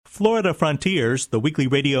Florida Frontiers, the weekly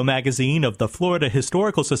radio magazine of the Florida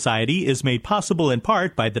Historical Society, is made possible in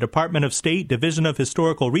part by the Department of State Division of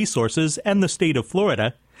Historical Resources and the state of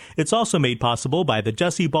Florida. It's also made possible by the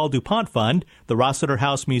Jessie Ball DuPont Fund, the Rossiter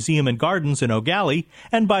House Museum and Gardens in Ogallie,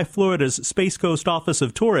 and by Florida's Space Coast Office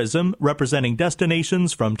of Tourism, representing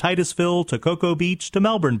destinations from Titusville to Cocoa Beach to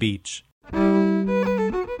Melbourne Beach.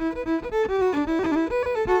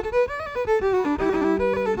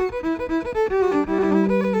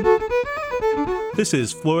 This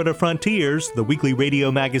is Florida Frontiers, the weekly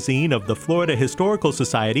radio magazine of the Florida Historical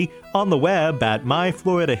Society, on the web at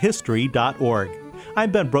myfloridahistory.org.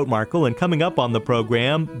 I'm Ben Brotmarkle, and coming up on the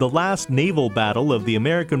program, the last naval battle of the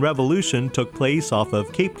American Revolution took place off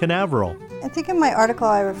of Cape Canaveral. I think in my article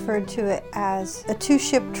I referred to it as a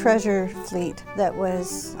two-ship treasure fleet that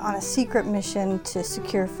was on a secret mission to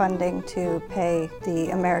secure funding to pay the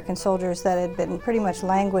American soldiers that had been pretty much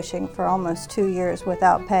languishing for almost 2 years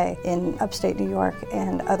without pay in upstate New York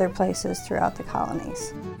and other places throughout the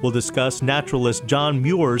colonies. We'll discuss naturalist John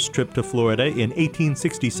Muir's trip to Florida in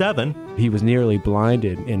 1867. He was nearly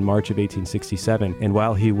blinded in March of 1867, and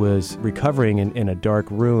while he was recovering in a dark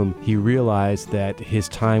room, he realized that his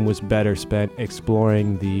time was better spent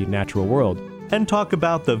exploring the natural world. And talk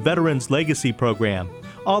about the Veterans Legacy Program.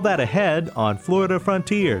 All that ahead on Florida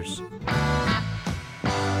Frontiers.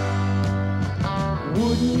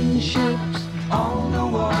 Wooden ships on the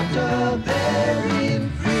water, very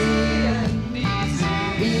free and easy.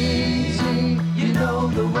 Easy, you know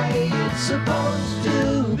the way it's supposed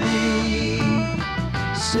to be.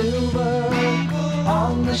 Silver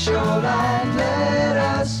on the shoreline, let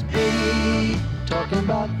us be. Talking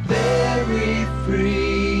about very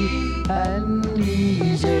free and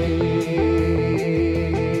easy.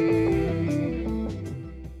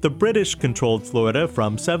 The British controlled Florida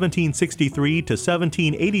from 1763 to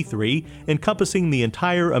 1783, encompassing the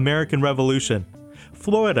entire American Revolution.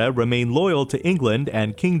 Florida remained loyal to England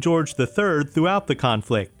and King George III throughout the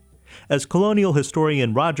conflict. As colonial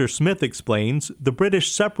historian Roger Smith explains, the British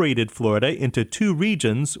separated Florida into two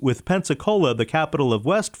regions, with Pensacola the capital of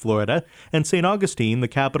West Florida and St. Augustine the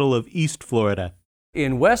capital of East Florida.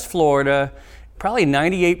 In West Florida, probably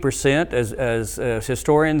 98%, as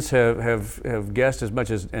historians have guessed as much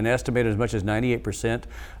as, and estimated as much as 98%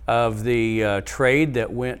 of the trade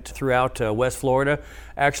that went throughout West Florida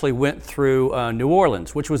actually went through New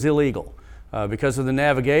Orleans, which was illegal. Because of the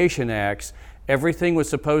Navigation Acts, everything was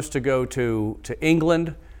supposed to go to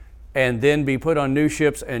England and then be put on new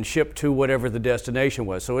ships and shipped to whatever the destination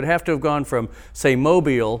was. So it would have to have gone from, say,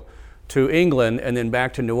 Mobile to England and then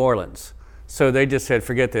back to New Orleans. So they just said,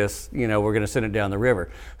 forget this, we're going to send it down the river.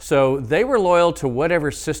 So they were loyal to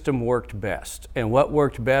whatever system worked best. And what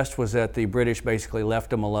worked best was that the British basically left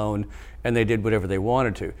them alone and they did whatever they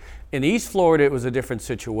wanted to. In East Florida, it was a different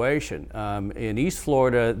situation. In East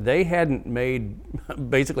Florida, they hadn't made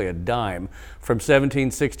basically a dime from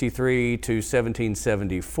 1763 to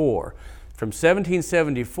 1774. From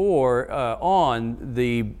 1774 on,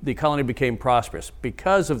 the colony became prosperous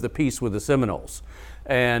because of the peace with the Seminoles.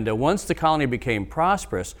 And once the colony became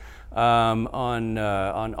prosperous, on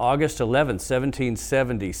August 11th,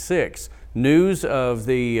 1776, news of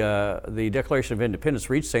the Declaration of Independence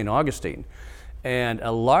reached St. Augustine. And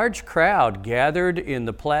a large crowd gathered in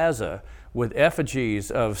the plaza with effigies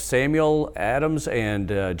of Samuel Adams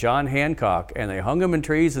and John Hancock, and they hung them in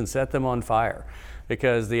trees and set them on fire.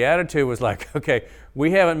 Because the attitude was like, okay, we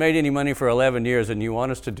haven't made any money for 11 years and you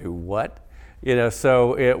want us to do what?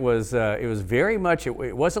 So it was very much,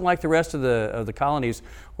 it wasn't like the rest of the colonies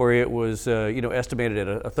where it was, estimated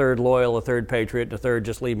at a third loyal, a third patriot, and a third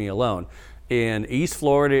just leave me alone. In East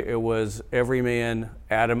Florida, it was every man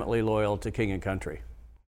adamantly loyal to king and country.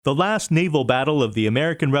 The last naval battle of the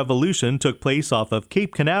American Revolution took place off of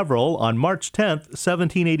Cape Canaveral on March 10,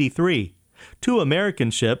 1783. Two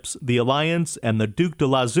American ships, the Alliance and the Duke de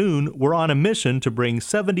Lauzun, were on a mission to bring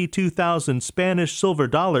 72,000 Spanish silver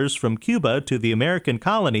dollars from Cuba to the American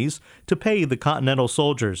colonies to pay the Continental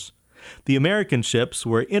soldiers. The American ships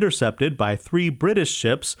were intercepted by three British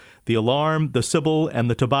ships, the Alarm, the Sybil, and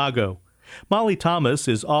the Tobago. Molly Thomas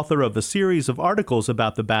is author of a series of articles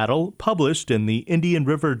about the battle published in the Indian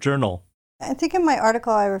River Journal. I think in my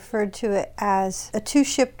article I referred to it as a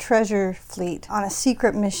two-ship treasure fleet on a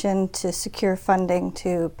secret mission to secure funding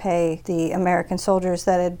to pay the American soldiers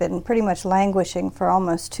that had been pretty much languishing for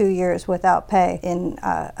almost 2 years without pay in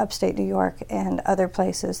upstate New York and other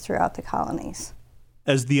places throughout the colonies.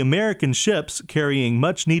 As the American ships carrying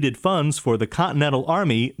much-needed funds for the Continental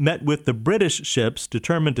Army met with the British ships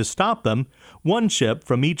determined to stop them, one ship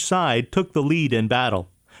from each side took the lead in battle.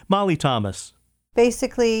 Molly Thomas.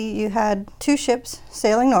 Basically, you had 2 ships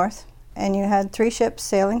sailing north, and you had 3 ships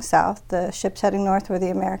sailing south. The ships heading north were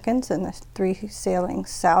the Americans, and the 3 sailing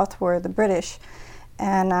south were the British.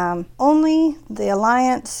 And only the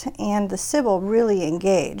Alliance and the Sybil really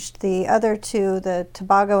engaged. The other 2, the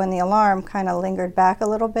Tobago and the Alarm, kind of lingered back a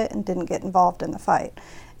little bit and didn't get involved in the fight.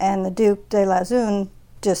 And the Duke de Lauzun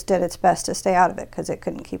just did its best to stay out of it because it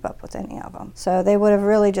couldn't keep up with any of them. So they would have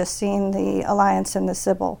really just seen the Alliance and the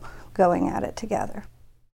Sybil going at it together.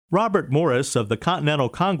 Robert Morris of the Continental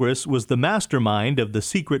Congress was the mastermind of the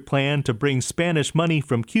secret plan to bring Spanish money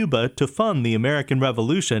from Cuba to fund the American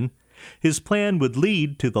Revolution. His plan would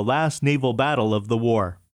lead to the last naval battle of the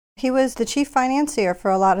war. He was the chief financier for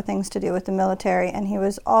a lot of things to do with the military, and he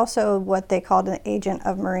was also what they called an agent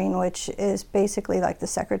of Marine, which is basically like the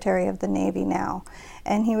Secretary of the Navy now.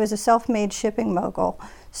 And he was a self-made shipping mogul,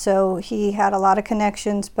 so he had a lot of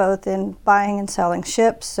connections both in buying and selling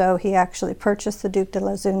ships, so he actually purchased the Duke de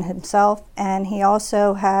Lauzun himself, and he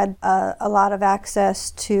also had a lot of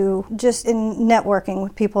access to just in networking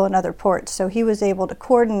with people in other ports, so he was able to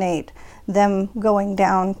coordinate them going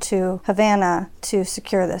down to Havana to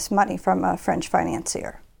secure this money from a French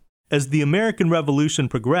financier. As the American Revolution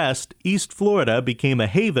progressed, East Florida became a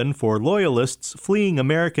haven for loyalists fleeing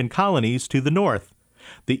American colonies to the north.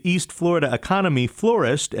 The East Florida economy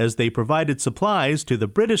flourished as they provided supplies to the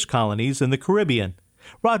British colonies in the Caribbean.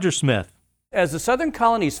 Roger Smith. As the southern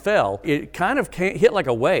colonies fell, it kind of hit like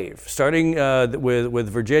a wave, starting with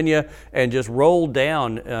Virginia and just rolled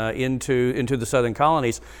down into the southern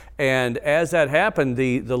colonies. And as that happened,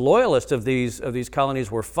 the loyalists of these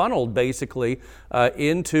colonies were funneled basically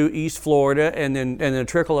into East Florida and then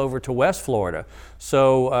trickle over to West Florida.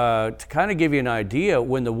 So to kind of give you an idea,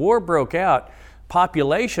 when the war broke out,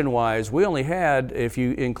 population-wise, we only had, if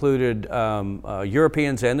you included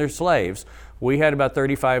Europeans and their slaves, we had about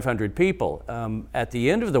 3,500 people. At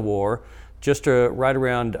the end of the war, just right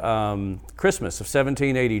around Christmas of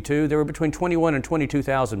 1782, there were between 21 and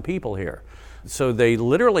 22,000 people here. So they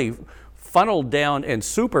literally funneled down and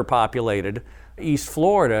superpopulated East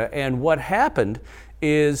Florida. And what happened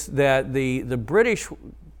is that the British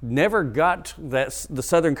never got the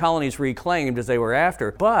southern colonies reclaimed as they were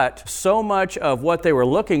after, but so much of what they were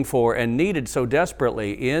looking for and needed so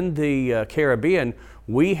desperately in the Caribbean,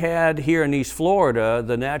 we had here in East Florida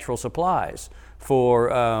the natural supplies for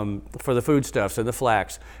the foodstuffs and the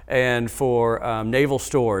flax and for naval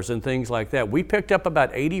stores and things like that. We picked up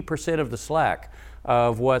about 80% of the slack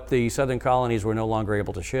of what the southern colonies were no longer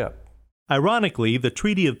able to ship. Ironically, the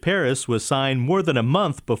Treaty of Paris was signed more than a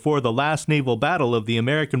month before the last naval battle of the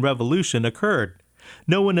American Revolution occurred.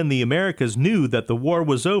 No one in the Americas knew that the war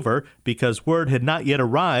was over because word had not yet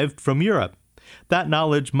arrived from Europe. That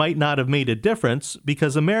knowledge might not have made a difference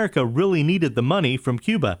because America really needed the money from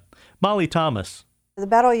Cuba. Molly Thomas. The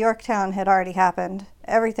Battle of Yorktown had already happened.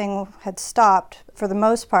 Everything had stopped for the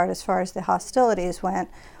most part as far as the hostilities went,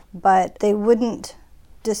 but they wouldn't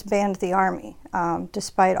disband the army,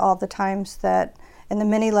 despite all the times that, in the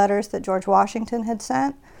many letters that George Washington had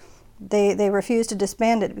sent, they refused to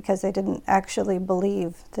disband it because they didn't actually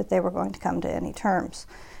believe that they were going to come to any terms.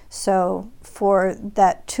 So for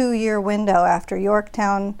that 2-year window after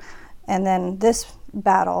Yorktown and then this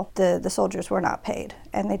battle, the soldiers were not paid,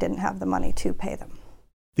 and they didn't have the money to pay them.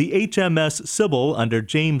 The HMS Sybil under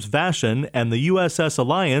James Vashon and the USS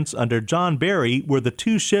Alliance under John Barry were the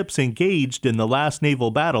 2 ships engaged in the last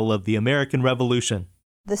naval battle of the American Revolution.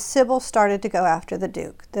 The Sybil started to go after the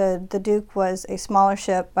Duke. The Duke was a smaller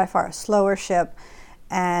ship, by far a slower ship,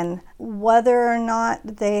 and whether or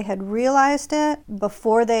not they had realized it,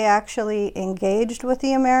 before they actually engaged with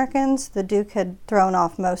the Americans, the Duke had thrown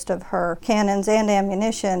off most of her cannons and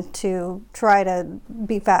ammunition to try to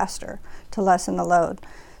be faster, to lessen the load.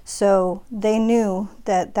 So they knew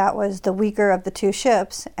that that was the weaker of the 2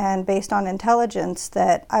 ships, and based on intelligence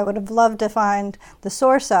that I would have loved to find the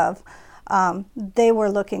source of, they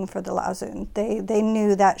were looking for the Lauzun. They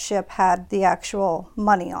knew that ship had the actual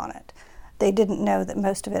money on it. They didn't know that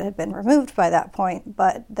most of it had been removed by that point,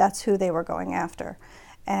 but that's who they were going after.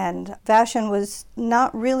 And Vashon was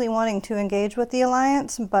not really wanting to engage with the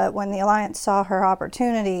Alliance, but when the Alliance saw her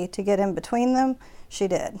opportunity to get in between them, she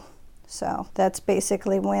did. So that's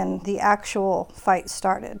basically when the actual fight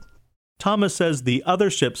started. Thomas says the other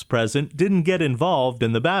ships present didn't get involved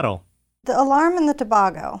in the battle. The Alarm and the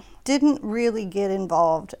Tobago didn't really get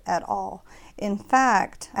involved at all. In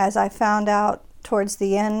fact, as I found out towards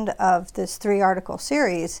the end of this 3-article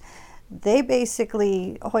series, they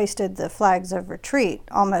basically hoisted the flags of retreat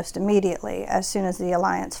almost immediately as soon as the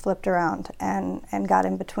Alliance flipped around and got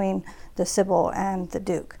in between the Sybil and the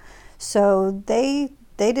Duke. So they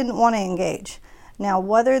didn't want to engage. Now,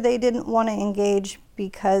 whether they didn't want to engage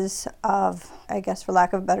because of, I guess for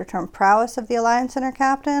lack of a better term, prowess of the Alliance and her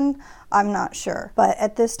captain, I'm not sure. But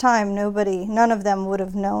at this time, none of them would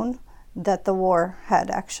have known that the war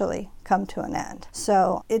had actually come to an end.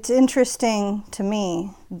 So it's interesting to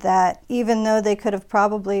me that even though they could have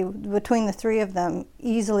probably, between the three of them,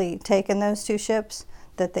 easily taken those two ships,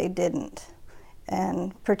 that they didn't.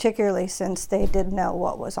 And particularly since they did know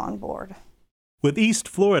what was on board. With East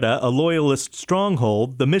Florida a Loyalist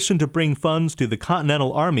stronghold, the mission to bring funds to the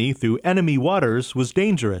Continental Army through enemy waters was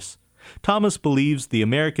dangerous. Thomas believes the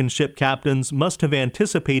American ship captains must have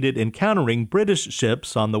anticipated encountering British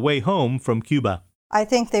ships on the way home from Cuba. I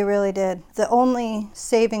think they really did. The only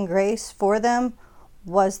saving grace for them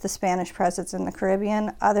was the Spanish presence in the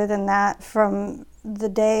Caribbean. Other than that, from the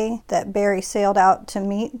day that Barry sailed out to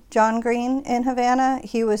meet John Green in Havana,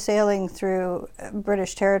 he was sailing through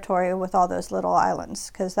British territory with all those little islands,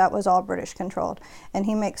 because that was all British controlled. And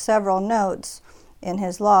he makes several notes in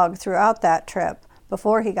his log throughout that trip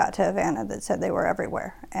before he got to Havana that said they were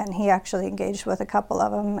everywhere. And he actually engaged with a couple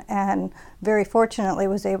of them and very fortunately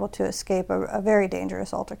was able to escape a very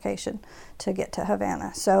dangerous altercation to get to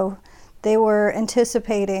Havana. So they were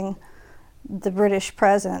anticipating the British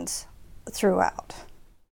presence throughout.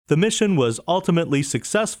 The mission was ultimately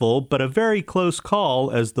successful, but a very close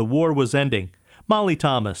call as the war was ending. Molly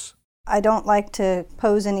Thomas. I don't like to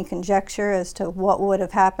pose any conjecture as to what would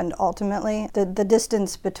have happened ultimately. The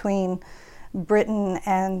distance between Britain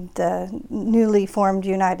and the newly formed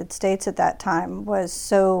United States at that time was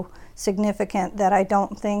so significant that I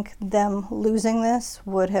don't think them losing this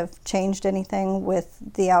would have changed anything with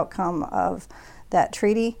the outcome of that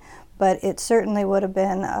treaty. But it certainly would have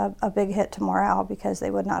been a big hit to morale because they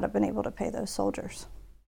would not have been able to pay those soldiers.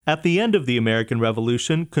 At the end of the American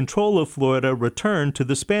Revolution, control of Florida returned to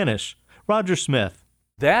the Spanish. Roger Smith.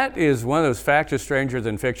 That is one of those fact is stranger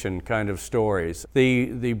than fiction kind of stories.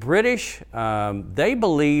 The British, they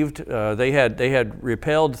believed they had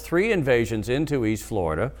repelled 3 invasions into East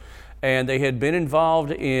Florida, and they had been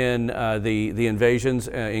involved in the invasions,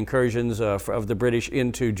 incursions of the British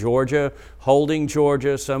into Georgia, holding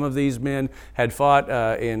Georgia. Some of these men had fought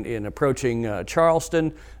in approaching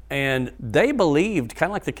Charleston, and they believed,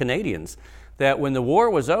 kind of like the Canadians, that when the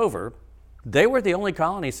war was over, they were the only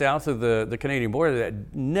colony south of the Canadian border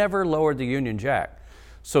that never lowered the Union Jack.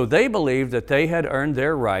 So they believed that they had earned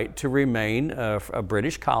their right to remain a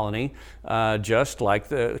British colony, just like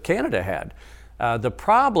Canada had. The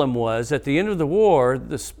problem was, at the end of the war,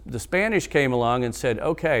 the Spanish came along and said,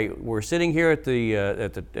 "Okay, we're sitting here at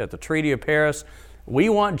the Treaty of Paris. We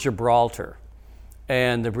want Gibraltar."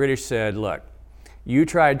 And the British said, "Look, you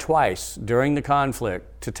tried twice during the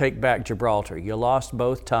conflict to take back Gibraltar. You lost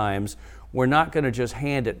both times. We're not going to just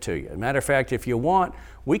hand it to you. As a matter of fact, if you want,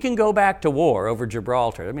 we can go back to war over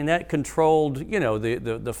Gibraltar." I mean, that controlled,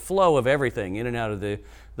 the flow of everything in and out of the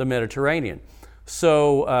Mediterranean.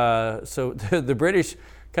 So the British,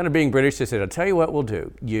 kind of being British, they said, "I'll tell you what we'll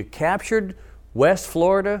do. You captured West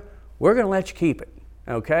Florida, we're going to let you keep it,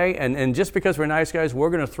 okay? And just because we're nice guys, we're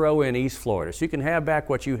going to throw in East Florida, so you can have back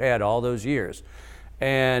what you had all those years."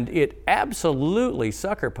 And it absolutely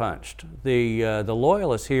sucker punched the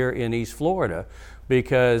Loyalists here in East Florida,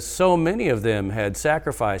 because so many of them had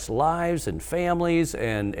sacrificed lives and families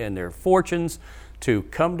and their fortunes to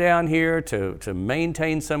come down here to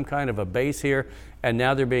maintain some kind of a base here, and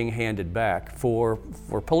now they're being handed back for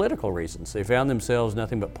political reasons. They found themselves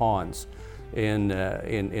nothing but pawns in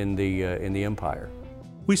the empire.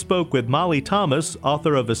 We spoke with Molly Thomas,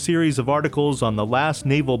 author of a series of articles on the last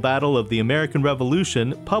naval battle of the American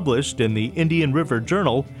Revolution published in the Indian River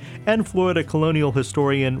Journal, and Florida colonial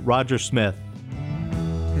historian Roger Smith.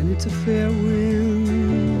 And it's a fair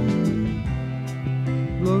wind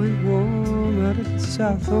blowing warm out of the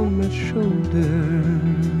south on my shoulder.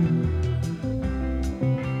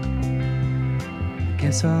 I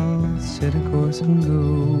guess I'll set a course and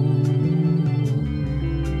go.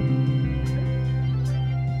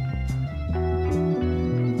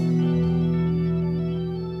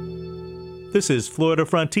 This is Florida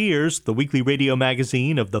Frontiers, the weekly radio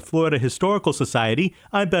magazine of the Florida Historical Society.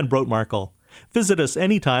 I'm Ben Brotmarkle. Visit us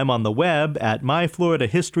anytime on the web at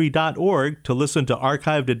myfloridahistory.org to listen to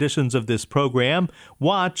archived editions of this program,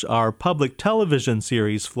 watch our public television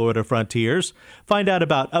series, Florida Frontiers, find out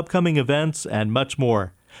about upcoming events, and much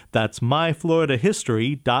more. That's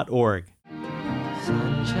myfloridahistory.org.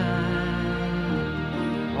 Sunshine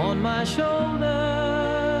on my shoulders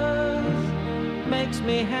makes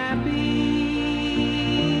me happy.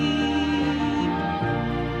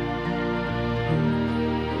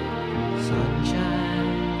 Sunshine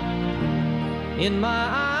in my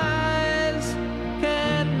eyes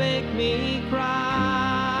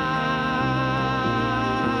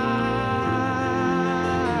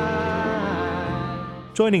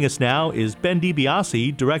Joining us now is Ben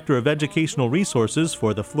DiBiase, Director of Educational Resources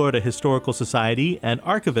for the Florida Historical Society and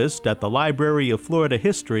archivist at the Library of Florida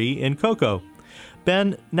History in Cocoa.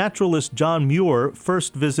 Ben, naturalist John Muir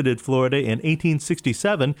first visited Florida in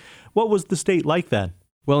 1867. What was the state like then?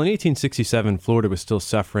 Well, in 1867, Florida was still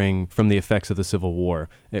suffering from the effects of the Civil War.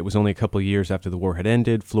 It was only a couple of years after the war had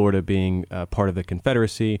ended. Florida, being part of the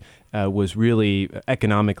Confederacy, was really,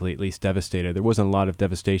 economically at least, devastated. There wasn't a lot of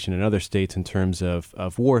devastation in other states in terms of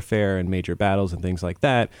warfare and major battles and things like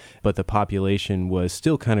that, but the population was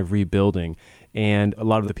still kind of rebuilding. And a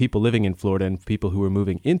lot of the people living in Florida and people who were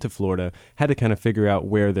moving into Florida had to kind of figure out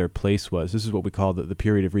where their place was. This is what we call the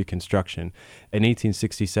period of Reconstruction. In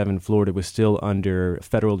 1867, Florida was still under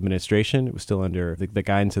federal administration. It was still under the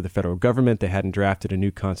guidance of the federal government. They hadn't drafted a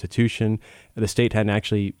new constitution. The state hadn't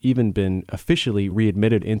actually even been officially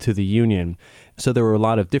readmitted into the Union. So there were a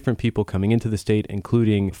lot of different people coming into the state,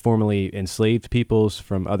 including formerly enslaved peoples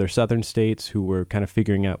from other southern states who were kind of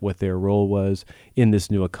figuring out what their role was in this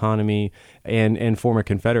new economy, and former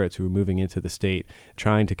Confederates who were moving into the state,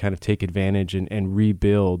 trying to kind of take advantage and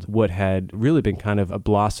rebuild what had really been kind of a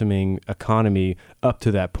blossoming economy up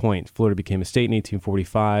to that point. Florida became a state in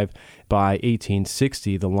 1845. By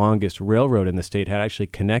 1860, the longest railroad in the state had actually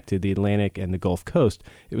connected the Atlantic and the Gulf Coast.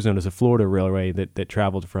 It was known as the Florida Railway that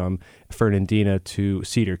traveled from Fernandina to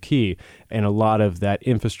Cedar Key, and a lot of that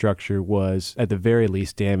infrastructure was at the very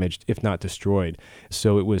least damaged, if not destroyed.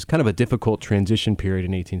 So it was kind of a difficult transition period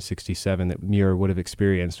in 1867 that Muir would have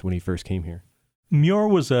experienced when he first came here. Muir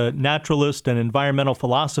was a naturalist and environmental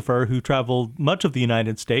philosopher who traveled much of the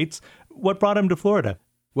United States. What brought him to Florida?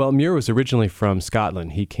 Well, Muir was originally from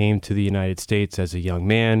Scotland. He came to the United States as a young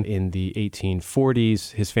man in the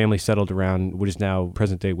 1840s. His family settled around what is now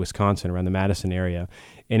present-day Wisconsin, around the Madison area.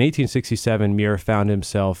 In 1867, Muir found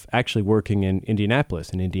himself actually working in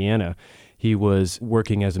Indianapolis, in Indiana. He was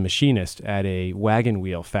working as a machinist at a wagon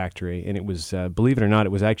wheel factory, and it was, believe it or not,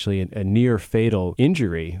 it was actually a near-fatal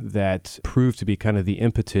injury that proved to be kind of the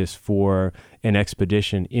impetus for an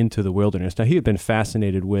expedition into the wilderness. Now, he had been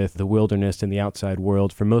fascinated with the wilderness and the outside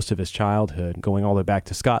world for most of his childhood, going all the way back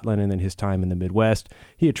to Scotland and then his time in the Midwest.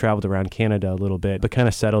 He had traveled around Canada a little bit, but kind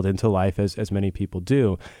of settled into life as many people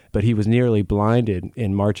do. But he was nearly blinded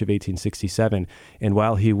in March of 1867, and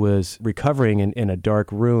while he was recovering in a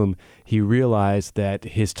dark room, he realized that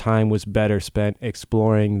his time was better spent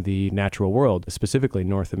exploring the natural world, specifically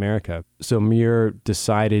North America. So Muir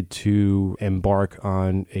decided to embark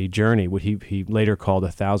on a journey, what he later called a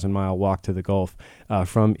 1,000-mile walk to the Gulf,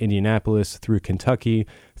 from Indianapolis through Kentucky,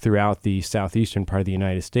 throughout the southeastern part of the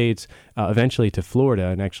United States, eventually to Florida,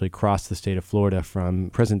 and actually crossed the state of Florida from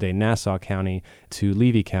present-day Nassau County to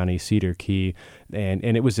Levy County, Cedar Key, and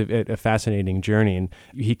it was a fascinating journey. And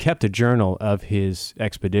he kept a journal of his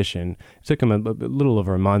expedition. It took him a little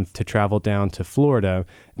over a month to travel down to Florida,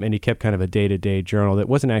 and he kept kind of a day-to-day journal that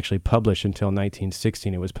wasn't actually published until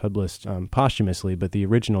 1916. It was published posthumously, but the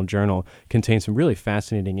original journal contains some really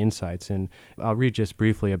fascinating insights. And I'll read just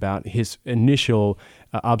briefly about his initial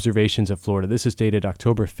observations of Florida. This is dated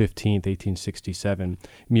October 15th, 1867.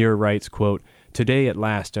 Muir writes, quote, "Today at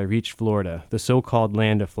last I reached Florida, the so-called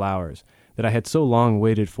land of flowers, that I had so long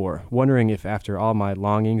waited for, wondering if after all my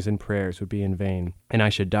longings and prayers would be in vain, and I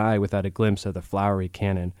should die without a glimpse of the flowery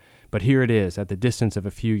cannon. But here it is, at the distance of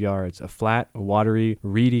a few yards, a flat, watery,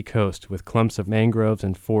 reedy coast with clumps of mangroves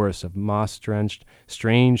and forests of moss-drenched,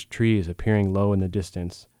 strange trees appearing low in the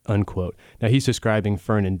distance." Unquote. Now, he's describing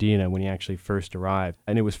Fernandina when he actually first arrived.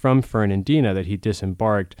 And it was from Fernandina that he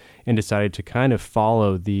disembarked and decided to kind of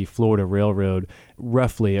follow the Florida Railroad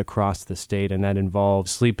roughly across the state. And that involved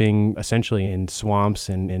sleeping essentially in swamps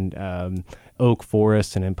and oak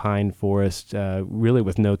forests and in pine forest, really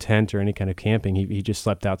with no tent or any kind of camping. He just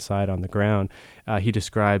slept outside on the ground. He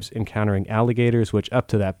describes encountering alligators, which up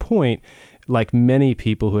to that point, like many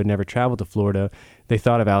people who had never traveled to Florida, they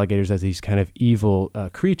thought of alligators as these kind of evil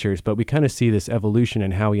creatures, but we kind of see this evolution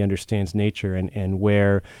in how he understands nature and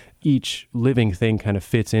where each living thing kind of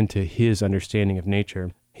fits into his understanding of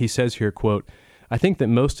nature. He says here, quote, "I think that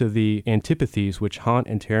most of the antipathies which haunt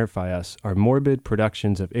and terrify us are morbid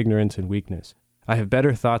productions of ignorance and weakness. I have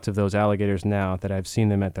better thoughts of those alligators now that I have seen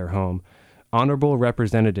them at their home. Honorable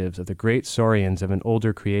representatives of the great saurians of an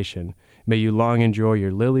older creation, may you long enjoy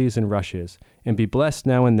your lilies and rushes, and be blessed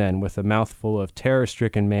now and then with a mouthful of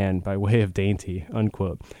terror-stricken man by way of dainty,"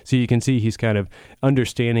 unquote. So you can see he's kind of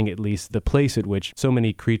understanding at least the place at which so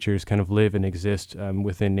many creatures kind of live and exist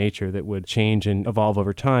within nature that would change and evolve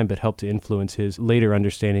over time, but help to influence his later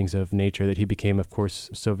understandings of nature that he became, of course,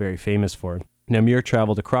 so very famous for. Now, Muir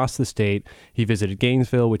traveled across the state. He visited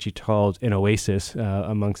Gainesville, which he called an oasis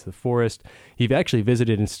amongst the forest. He actually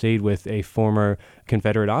visited and stayed with a former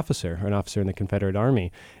Confederate officer, or an officer in the Confederate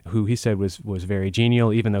Army, who he said was very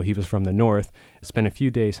genial, even though he was from the North. Spent a few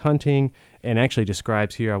days hunting, and actually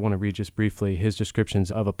describes here, I want to read just briefly, his descriptions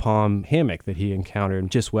of a palm hammock that he encountered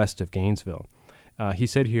just west of Gainesville. He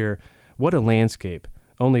said here, "What a landscape.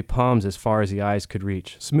 Only palms as far as the eyes could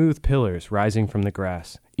reach, smooth pillars rising from the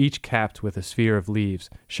grass, each capped with a sphere of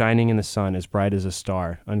leaves, shining in the sun as bright as a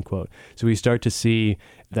star," unquote. So we start to see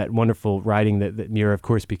that wonderful writing that Muir, of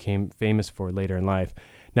course, became famous for later in life.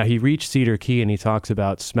 Now, he reached Cedar Key, and he talks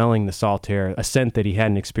about smelling the salt air, a scent that he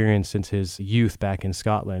hadn't experienced since his youth back in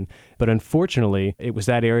Scotland. But unfortunately, it was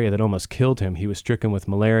that area that almost killed him. He was stricken with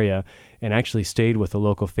malaria and actually stayed with the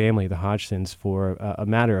local family, the Hodgsons, for a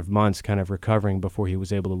matter of months, kind of recovering before he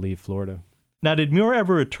was able to leave Florida. Now, did Muir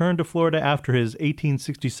ever return to Florida after his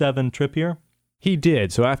 1867 trip here? He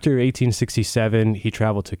did. So after 1867, he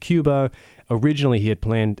traveled to Cuba. Originally, he had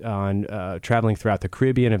planned on traveling throughout the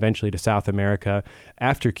Caribbean, eventually to South America.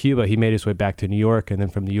 After Cuba, he made his way back to New York, and then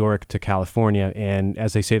from New York to California. And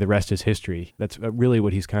as they say, the rest is history. That's really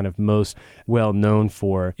what he's kind of most well known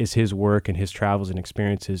for, is his work and his travels and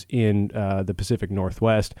experiences in the Pacific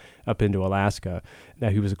Northwest up into Alaska. Now,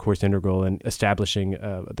 he was, of course, integral in establishing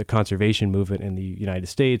the conservation movement in the United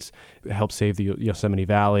States, helped save the Yosemite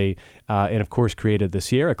Valley, and, of course, created the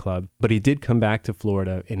Sierra Club. But he did come back to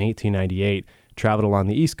Florida in 1898, traveled along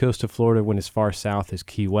the east coast of Florida, went as far south as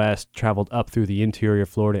Key West, traveled up through the interior of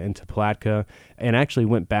Florida into Palatka, and actually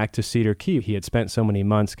went back to Cedar Key. He had spent so many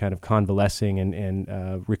months kind of convalescing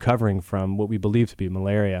and recovering from what we believe to be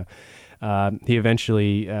malaria. He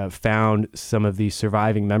eventually found some of the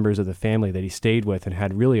surviving members of the family that he stayed with and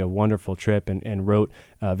had really a wonderful trip, and wrote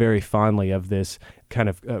very fondly of this kind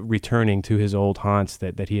of returning to his old haunts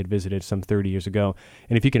that he had visited some 30 years ago.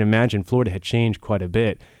 And if you can imagine, Florida had changed quite a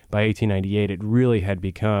bit. By 1898, it really had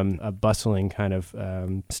become a bustling kind of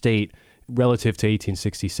state relative to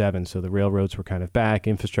 1867. So the railroads were kind of back,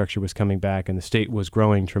 infrastructure was coming back, and the state was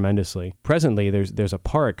growing tremendously. Presently, there's a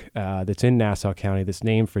park that's in Nassau County that's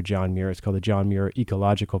named for John Muir. It's called the John Muir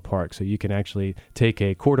Ecological Park. So you can actually take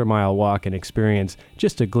a quarter-mile walk and experience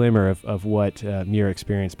just a glimmer of what Muir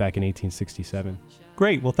experienced back in 1867.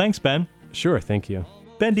 Great. Well, thanks, Ben. Sure. Thank you.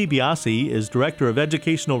 Ben DiBiase is Director of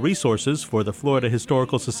Educational Resources for the Florida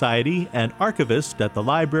Historical Society and archivist at the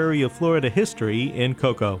Library of Florida History in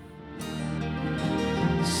Cocoa.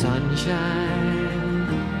 Sunshine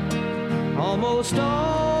almost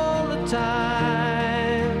all the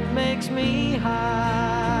time makes me high.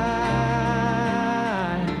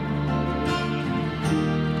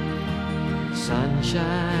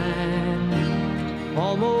 Sunshine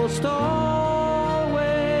almost always.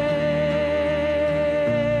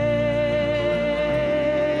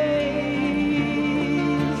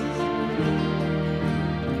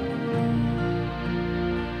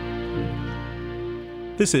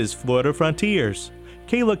 This is Florida Frontiers.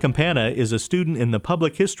 Kayla Campana is a student in the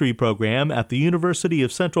Public History program at the University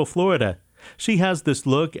of Central Florida. She has this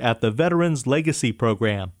look at the Veterans Legacy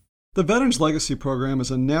Program. The Veterans Legacy Program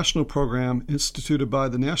is a national program instituted by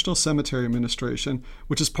the National Cemetery Administration,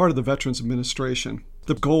 which is part of the Veterans Administration.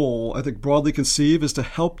 The goal, I think broadly conceived, is to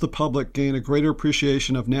help the public gain a greater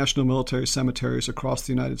appreciation of national military cemeteries across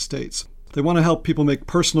the United States. They want to help people make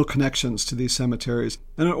personal connections to these cemeteries.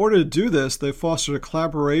 And in order to do this, they've fostered a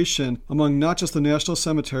collaboration among not just the National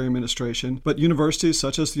Cemetery Administration, but universities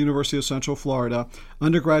such as the University of Central Florida,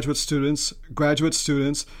 undergraduate students, graduate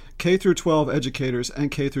students, K through 12 educators,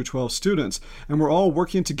 and K through 12 students. And we're all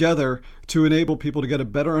working together to enable people to get a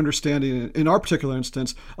better understanding, in our particular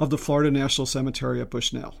instance, of the Florida National Cemetery at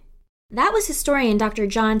Bushnell. That was historian Dr.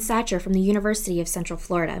 John Satcher from the University of Central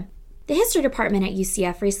Florida. The History Department at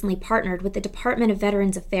UCF recently partnered with the Department of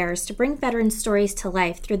Veterans Affairs to bring veterans' stories to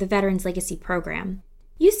life through the Veterans Legacy Program.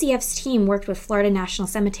 UCF's team worked with Florida National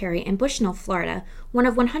Cemetery in Bushnell, Florida, one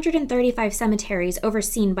of 135 cemeteries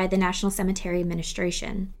overseen by the National Cemetery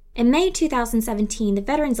Administration. In May 2017, the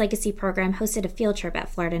Veterans Legacy Program hosted a field trip at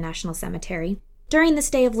Florida National Cemetery. During this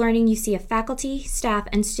day of learning, UCF faculty, staff,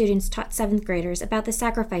 and students taught 7th graders about the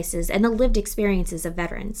sacrifices and the lived experiences of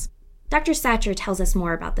veterans. Dr. Satcher tells us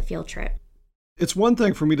more about the field trip. It's one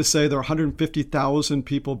thing for me to say there are 150,000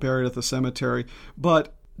 people buried at the cemetery,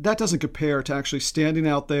 but that doesn't compare to actually standing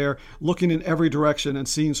out there, looking in every direction and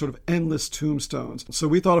seeing sort of endless tombstones. So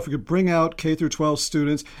we thought if we could bring out K through 12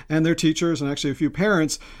 students and their teachers and actually a few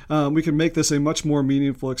parents, we could make this a much more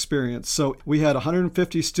meaningful experience. So we had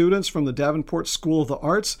 150 students from the Davenport School of the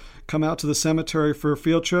Arts come out to the cemetery for a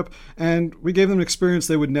field trip, and we gave them an experience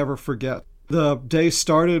they would never forget. The day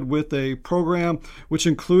started with a program which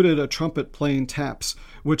included a trumpet playing taps,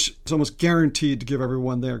 which is almost guaranteed to give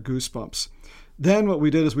everyone there goosebumps. Then what we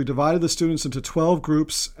did is we divided the students into 12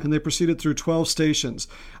 groups, and they proceeded through 12 stations.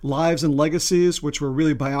 Lives and Legacies, which were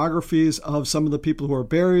really biographies of some of the people who are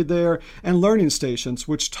buried there, and Learning Stations,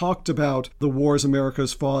 which talked about the wars America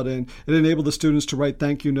has fought in. It enabled the students to write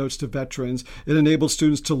thank you notes to veterans. It enabled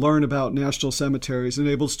students to learn about national cemeteries. It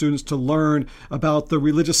enabled students to learn about the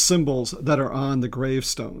religious symbols that are on the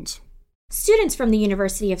gravestones. Students from the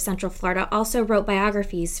University of Central Florida also wrote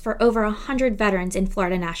biographies for over 100 veterans in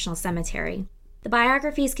Florida National Cemetery. The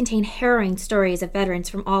biographies contain harrowing stories of veterans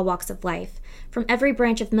from all walks of life, from every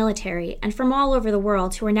branch of military, and from all over the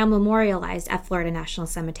world who are now memorialized at Florida National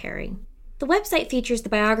Cemetery. The website features the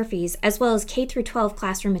biographies as well as K-12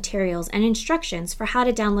 classroom materials and instructions for how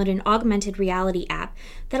to download an augmented reality app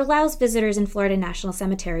that allows visitors in Florida National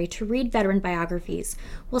Cemetery to read veteran biographies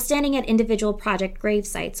while standing at individual project grave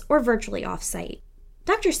sites or virtually off-site.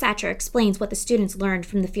 Dr. Satcher explains what the students learned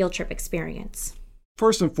from the field trip experience.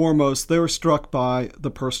 First and foremost, they were struck by the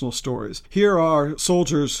personal stories. Here are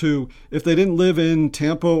soldiers who, if they didn't live in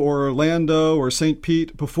Tampa or Orlando or St.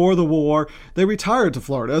 Pete before the war, they retired to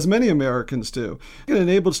Florida, as many Americans do. It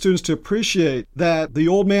enabled students to appreciate that the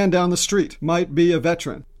old man down the street might be a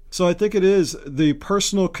veteran. So I think it is the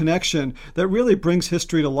personal connection that really brings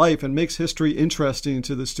history to life and makes history interesting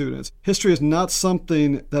to the students. History is not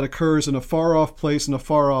something that occurs in a far-off place in a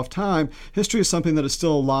far-off time. History is something that is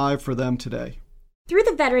still alive for them today. Through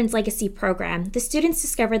the Veterans Legacy program, the students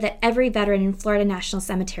discover that every veteran in Florida National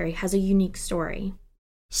Cemetery has a unique story.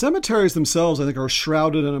 Cemeteries themselves, I think, are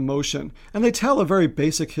shrouded in emotion, and they tell a very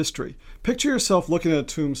basic history. Picture yourself looking at a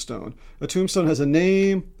tombstone. A tombstone has a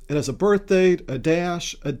name, it has a birth date, a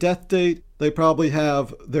dash, a death date. They probably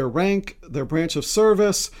have their rank, their branch of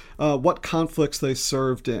service, what conflicts they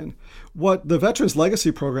served in. What the Veterans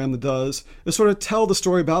Legacy program does is sort of tell the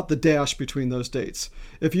story about the dash between those dates.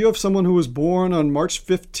 If you have someone who was born on March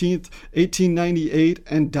 15th, 1898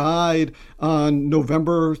 and died on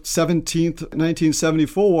November 17th,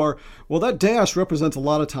 1974, well, that dash represents a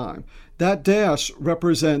lot of time. That dash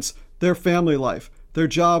represents their family life, their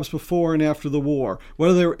jobs before and after the war,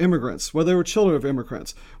 whether they were immigrants, whether they were children of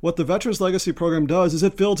immigrants. What the Veterans Legacy program does is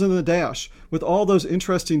it fills in the dash with all those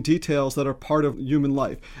interesting details that are part of human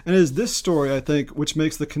life. And it is this story, I think, which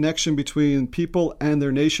makes the connection between people and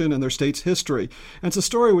their nation and their state's history. And it's a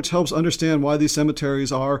story which helps understand why these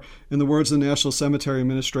cemeteries are, in the words of the National Cemetery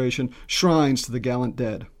Administration, shrines to the gallant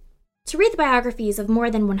dead. To read the biographies of more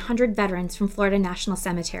than 100 veterans from Florida National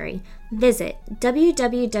Cemetery, visit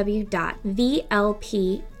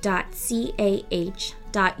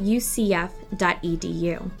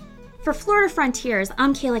www.vlp.cah.ucf.edu. For Florida Frontiers,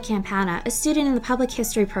 I'm Kayla Campana, a student in the Public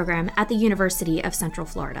History program at the University of Central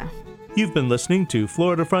Florida. You've been listening to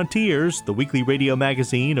Florida Frontiers, the weekly radio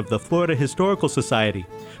magazine of the Florida Historical Society.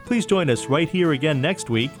 Please join us right here again next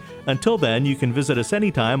week. Until then, you can visit us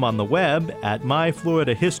anytime on the web at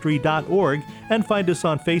myfloridahistory.org and find us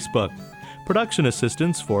on Facebook. Production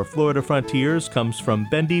assistance for Florida Frontiers comes from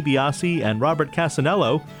Ben DiBiase and Robert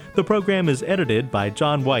Casanello. The program is edited by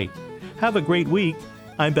John White. Have a great week.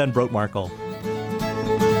 I'm Ben Brotmarkle.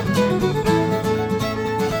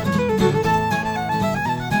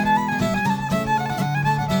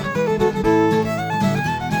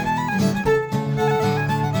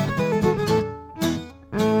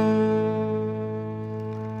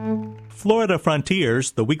 Florida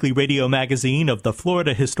Frontiers, the weekly radio magazine of the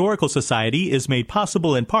Florida Historical Society, is made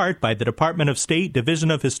possible in part by the Department of State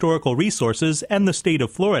Division of Historical Resources and the state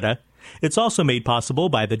of Florida. It's also made possible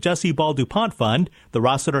by the Jessie Ball DuPont Fund, the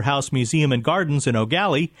Rossiter House Museum and Gardens in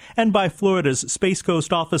O'Galley, and by Florida's Space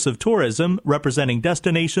Coast Office of Tourism, representing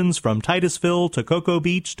destinations from Titusville to Cocoa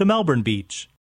Beach to Melbourne Beach.